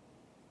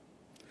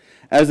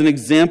 as an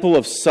example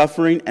of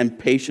suffering and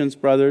patience,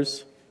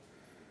 brothers,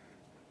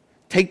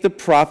 take the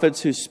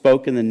prophets who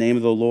spoke in the name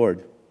of the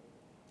Lord.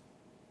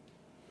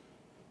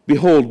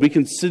 Behold, we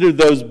consider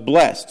those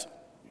blessed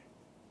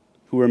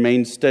who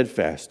remain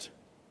steadfast.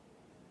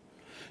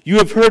 You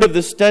have heard of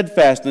the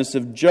steadfastness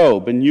of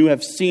Job, and you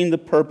have seen the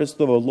purpose of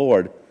the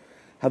Lord,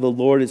 how the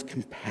Lord is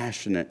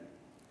compassionate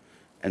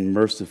and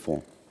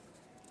merciful.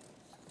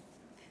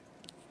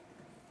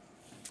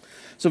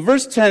 So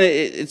verse 10,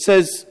 it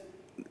says,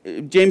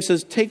 James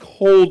says, take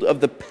hold of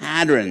the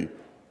pattern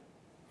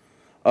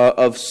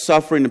of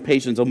suffering and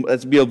patience.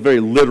 That's be a very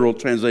literal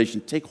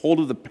translation. Take hold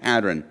of the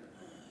pattern.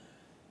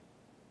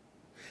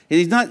 And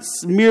he's not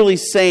merely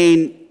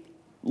saying,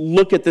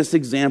 look at this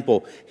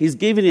example. He's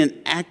giving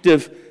an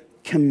active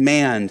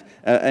command,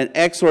 an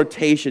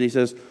exhortation. He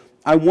says,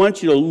 I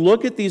want you to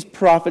look at these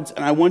prophets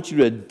and I want you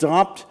to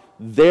adopt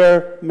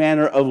their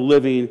manner of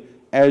living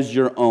as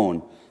your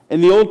own.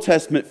 In the Old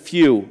Testament,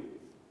 few,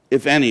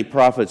 if any,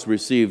 prophets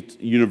received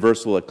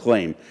universal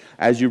acclaim.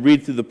 As you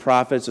read through the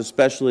prophets,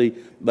 especially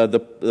the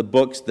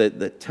books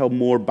that tell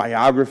more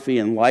biography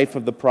and life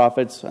of the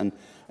prophets,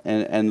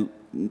 and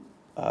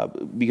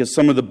because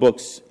some of the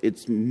books,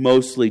 it's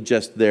mostly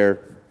just their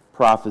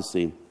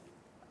prophecy,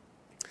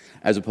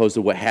 as opposed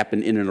to what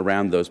happened in and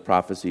around those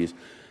prophecies.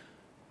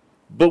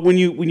 But when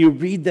you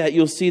read that,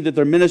 you'll see that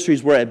their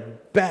ministries were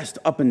at best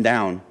up and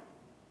down.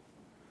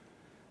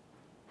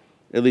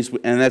 At least,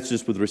 and that's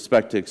just with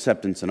respect to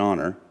acceptance and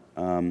honor.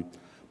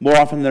 More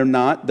often than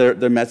not,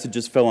 their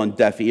messages fell on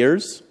deaf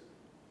ears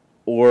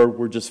or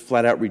were just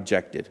flat out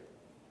rejected.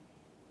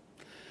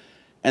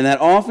 And that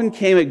often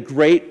came at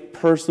great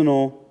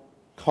personal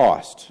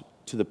cost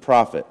to the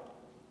prophet.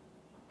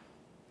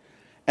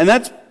 And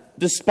that's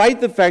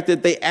despite the fact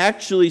that they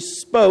actually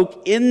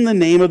spoke in the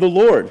name of the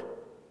Lord.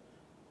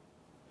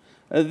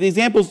 The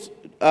examples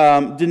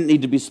didn't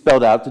need to be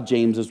spelled out to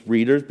James's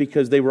readers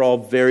because they were all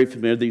very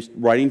familiar. They're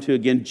writing to,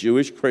 again,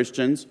 Jewish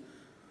Christians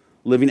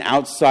living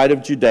outside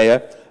of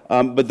Judea,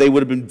 but they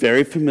would have been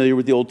very familiar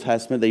with the Old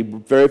Testament. They were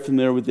very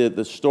familiar with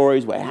the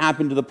stories, what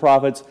happened to the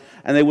prophets,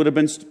 and they would have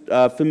been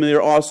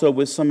familiar also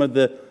with some of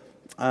the,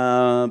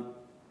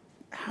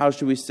 how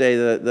should we say,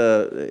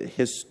 the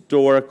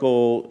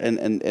historical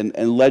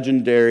and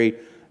legendary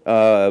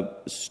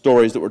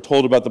stories that were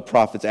told about the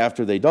prophets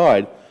after they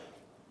died,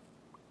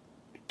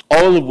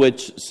 all of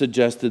which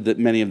suggested that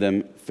many of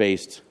them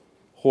faced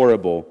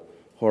horrible,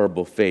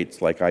 horrible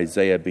fates, like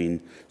Isaiah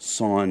being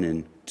sawn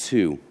in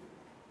two.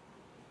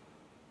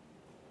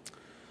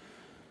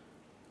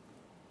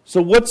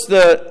 So what's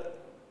the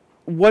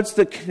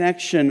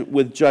connection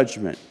with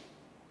judgment?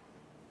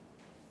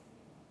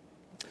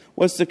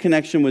 What's the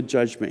connection with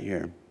judgment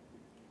here?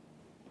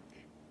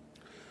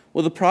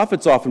 Well, the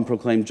prophets often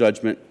proclaim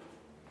judgment,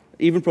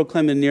 even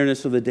proclaim the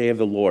nearness of the day of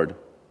the Lord.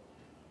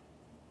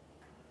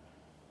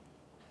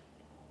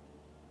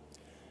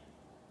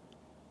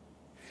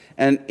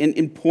 And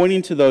in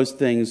pointing to those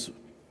things,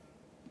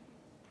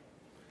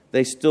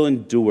 they still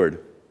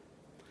endured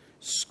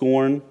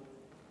scorn,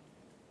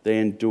 they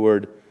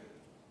endured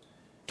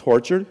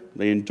torture,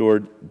 they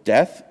endured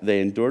death, they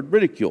endured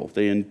ridicule,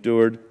 they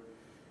endured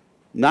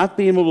not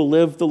being able to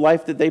live the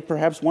life that they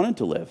perhaps wanted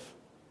to live,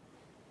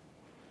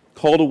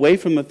 called away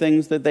from the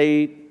things that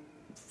they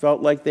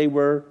felt like they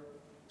were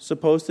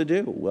supposed to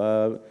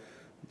do.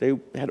 They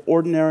had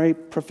ordinary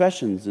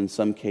professions in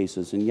some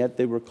cases, and yet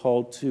they were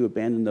called to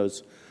abandon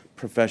those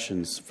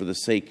professions for the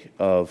sake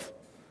of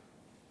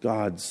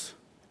God's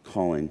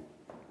calling.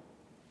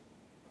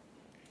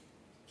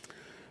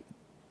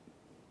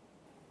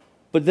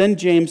 But then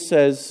James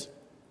says,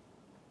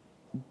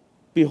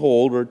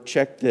 behold, or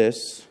check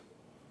this,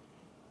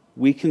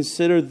 we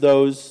consider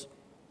those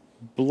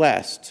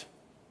blessed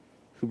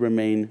who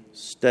remain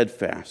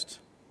steadfast.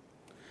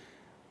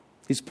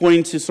 He's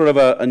pointing to sort of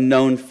a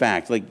known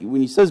fact. Like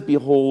when he says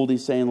behold,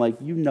 he's saying like,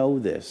 you know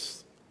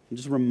this. I'm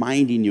just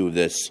reminding you of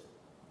this.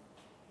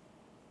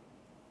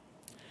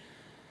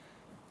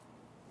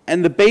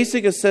 And the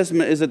basic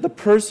assessment is that the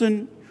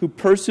person who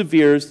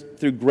perseveres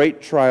through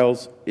great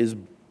trials is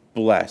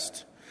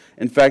blessed.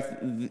 In fact,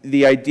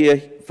 the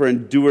idea for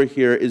endure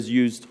here is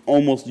used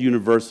almost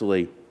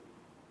universally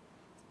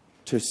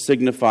to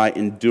signify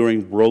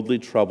enduring worldly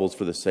troubles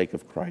for the sake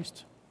of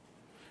Christ.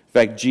 In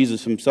fact,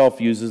 Jesus himself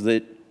uses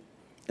it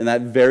in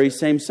that very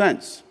same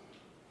sense.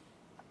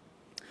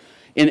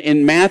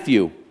 In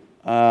Matthew,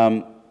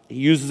 he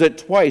uses it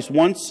twice.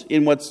 Once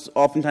in what's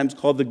oftentimes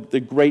called the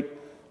Great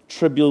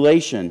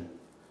Tribulation.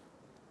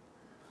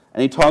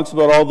 And he talks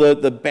about all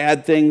the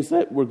bad things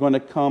that were going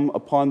to come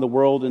upon the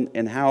world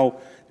and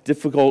how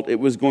difficult it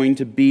was going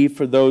to be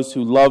for those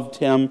who loved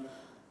him.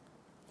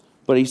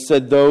 But he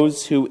said,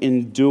 those who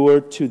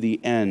endure to the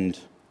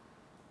end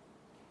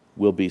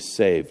will be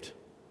saved.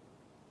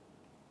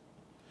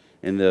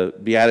 In the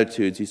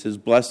Beatitudes, he says,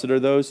 blessed are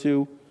those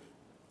who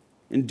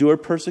endure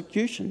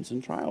persecutions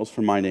and trials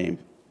for my name.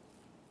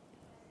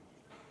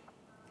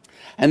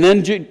 And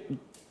then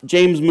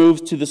James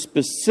moves to the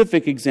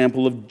specific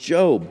example of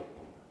Job.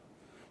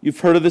 You've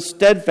heard of the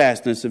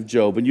steadfastness of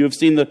Job, and you have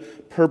seen the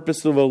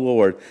purpose of the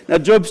Lord. Now,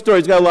 Job's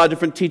story's got a lot of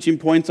different teaching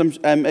points.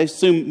 I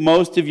assume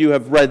most of you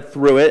have read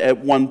through it at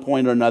one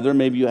point or another.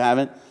 Maybe you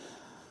haven't.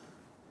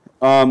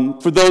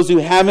 For those who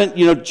haven't,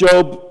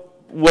 Job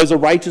was a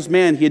righteous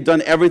man. He had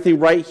done everything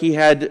right. He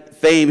had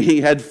fame. He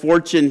had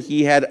fortune.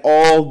 He had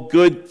all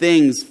good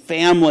things,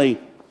 family.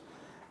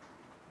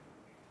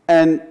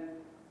 And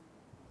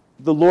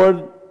the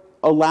Lord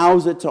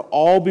allows it to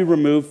all be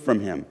removed from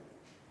him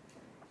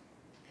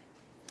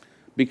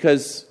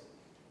because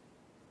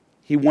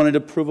he wanted to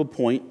prove a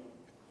point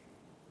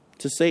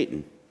to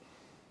Satan,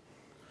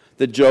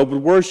 that Job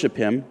would worship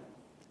him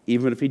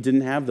even if he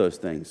didn't have those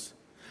things.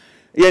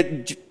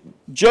 Yet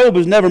Job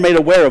was never made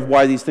aware of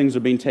why these things are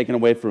being taken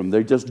away from him.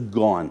 They're just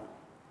gone.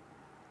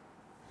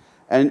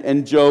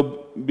 And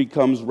Job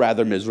becomes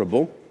rather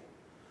miserable,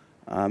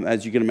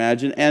 as you can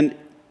imagine. And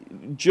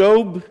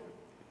Job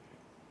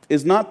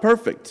is not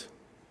perfect.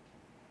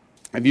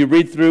 If you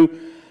read through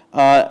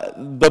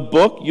the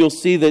book, you'll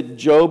see that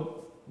Job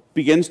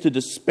begins to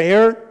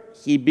despair.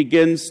 He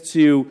begins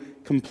to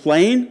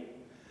complain.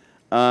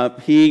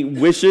 He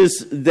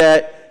wishes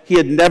that he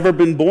had never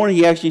been born.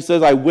 He actually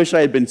says, I wish I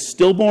had been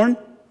stillborn.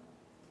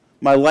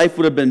 My life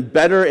would have been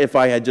better if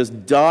I had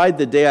just died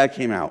the day I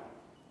came out.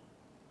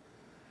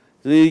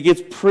 So he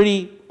gets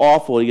pretty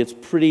awful. He gets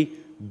pretty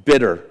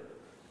bitter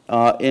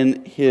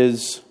in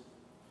his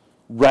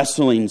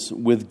wrestlings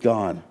with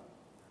God.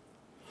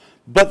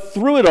 But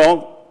through it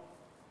all,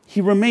 he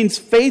remains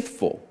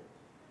faithful.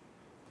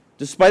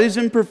 Despite his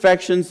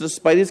imperfections,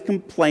 despite his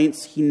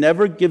complaints, he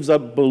never gives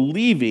up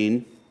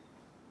believing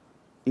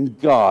in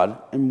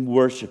God and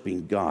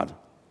worshiping God.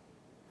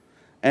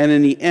 And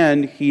in the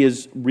end, he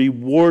is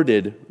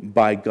rewarded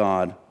by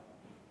God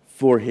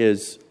for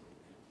his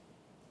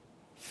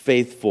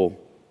faithful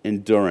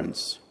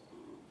endurance.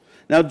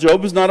 Now,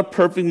 Job is not a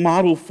perfect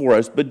model for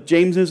us, but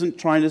James isn't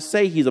trying to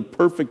say he's a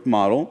perfect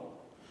model.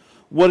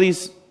 What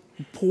he's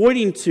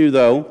pointing to,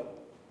 though,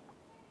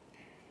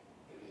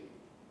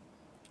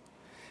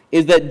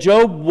 is that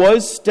Job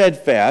was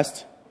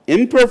steadfast,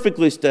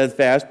 imperfectly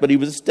steadfast, but he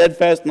was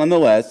steadfast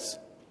nonetheless.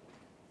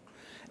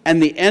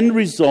 And the end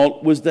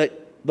result was that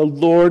the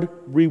Lord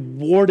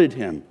rewarded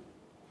him.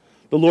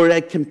 The Lord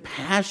had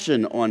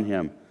compassion on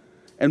him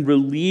and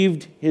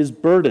relieved his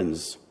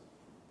burdens.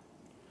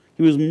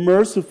 He was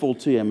merciful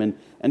to him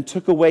and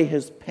took away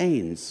his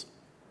pains.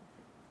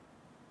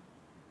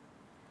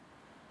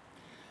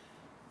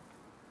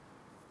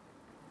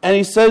 And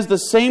he says the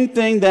same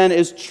thing then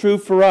is true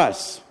for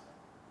us.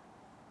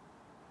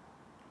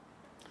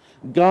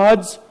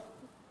 God's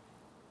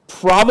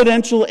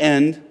providential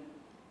end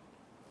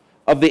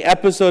of the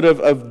episode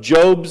of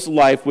Job's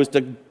life was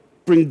to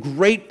bring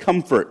great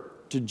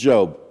comfort to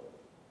Job.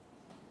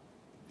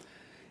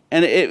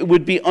 And it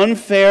would be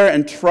unfair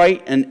and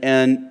trite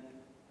and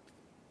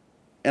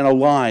a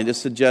lie to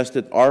suggest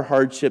that our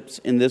hardships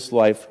in this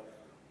life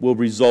will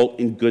result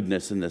in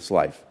goodness in this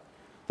life.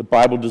 The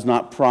Bible does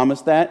not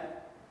promise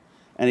that.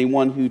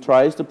 Anyone who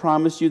tries to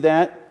promise you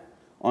that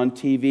on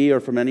TV or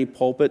from any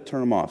pulpit,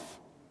 turn them off,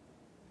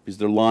 because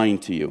they're lying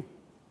to you.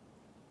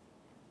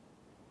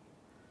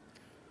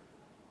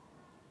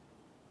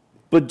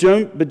 But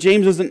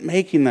James isn't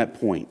making that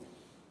point.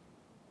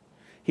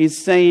 He's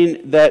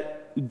saying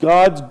that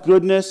God's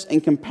goodness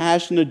and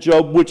compassion to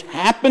Job, which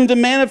happened to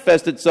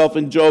manifest itself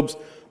in Job's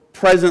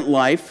present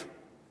life,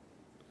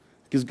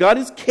 because God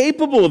is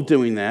capable of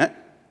doing that.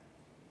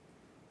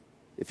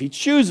 If he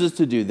chooses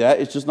to do that,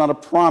 it's just not a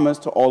promise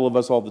to all of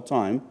us all the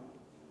time.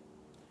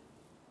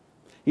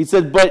 He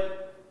said,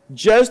 but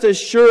just as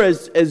sure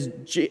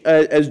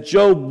as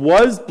Job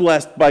was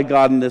blessed by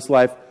God in this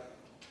life,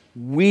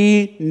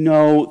 we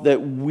know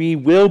that we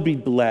will be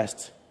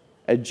blessed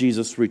at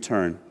Jesus'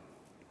 return.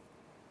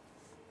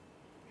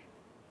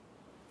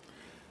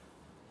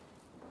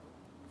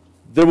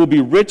 There will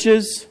be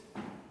riches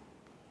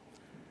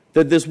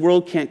that this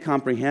world can't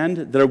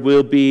comprehend. There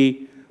will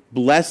be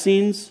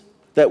blessings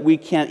that we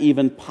can't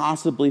even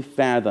possibly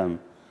fathom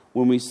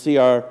when we see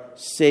our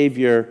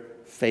Savior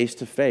face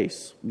to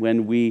face,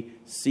 when we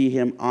see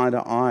him eye to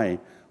eye,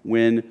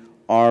 when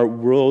our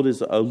world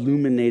is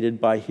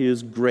illuminated by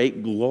his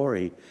great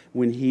glory,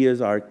 when he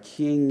is our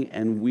king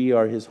and we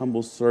are his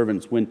humble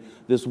servants, when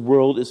this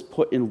world is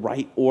put in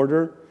right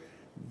order,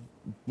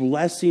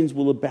 blessings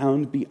will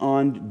abound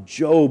beyond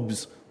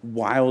Job's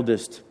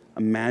wildest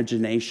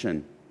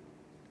imagination.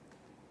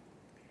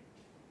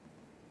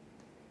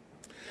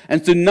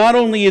 And so not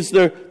only is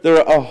there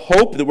a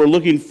hope that we're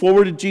looking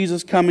forward to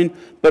Jesus coming,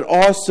 but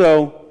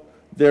also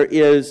there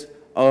is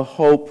a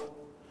hope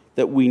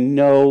that we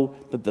know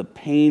that the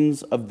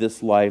pains of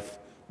this life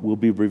will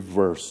be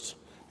reversed,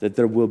 that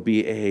there will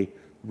be a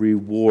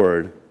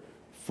reward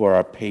for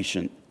our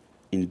patient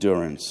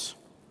endurance.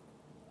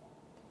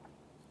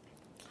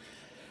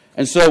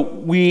 And so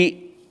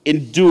we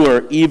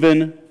endure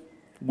even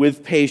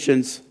with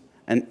patience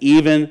and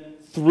even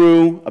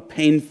through a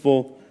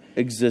painful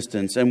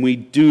existence. And we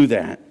do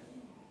that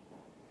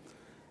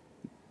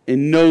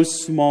in no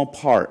small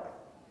part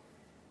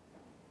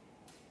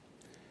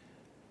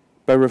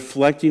by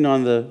reflecting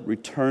on the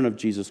return of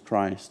Jesus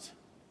Christ,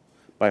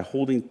 by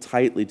holding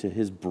tightly to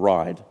his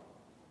bride,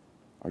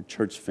 our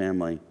church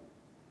family,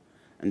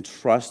 and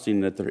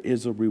trusting that there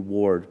is a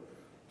reward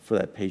for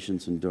that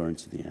patience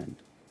endurance at the end.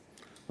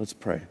 Let's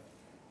pray.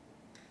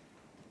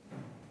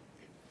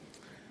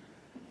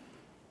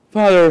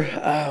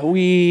 Father,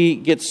 we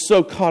get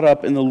so caught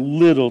up in the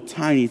little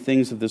tiny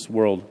things of this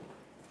world.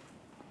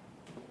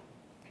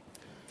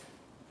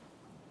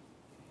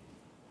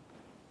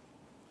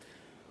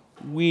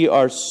 We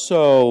are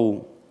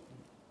so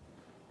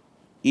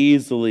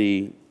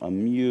easily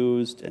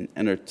amused and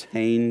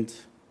entertained,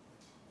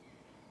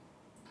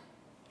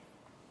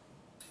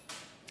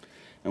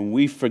 and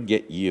we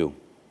forget you.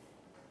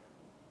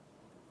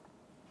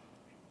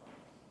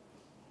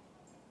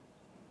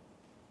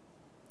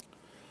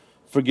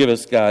 Forgive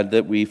us, God,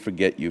 that we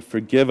forget you.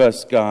 Forgive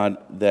us, God,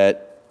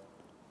 that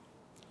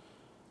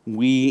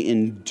we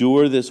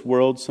endure this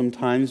world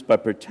sometimes by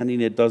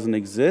pretending it doesn't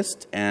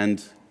exist,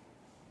 and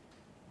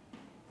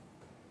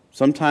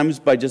sometimes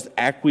by just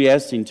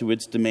acquiescing to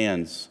its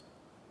demands.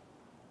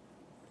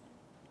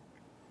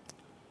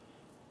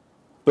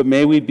 But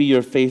may we be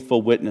your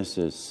faithful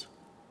witnesses.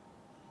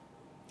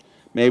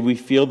 May we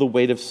feel the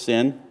weight of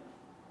sin.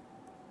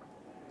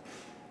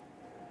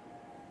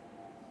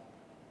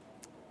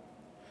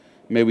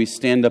 May we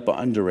stand up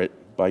under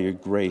it by your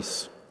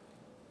grace,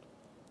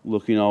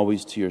 looking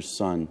always to your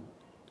Son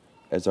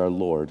as our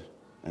Lord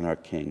and our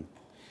King.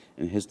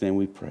 In his name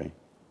we pray.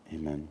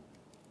 Amen.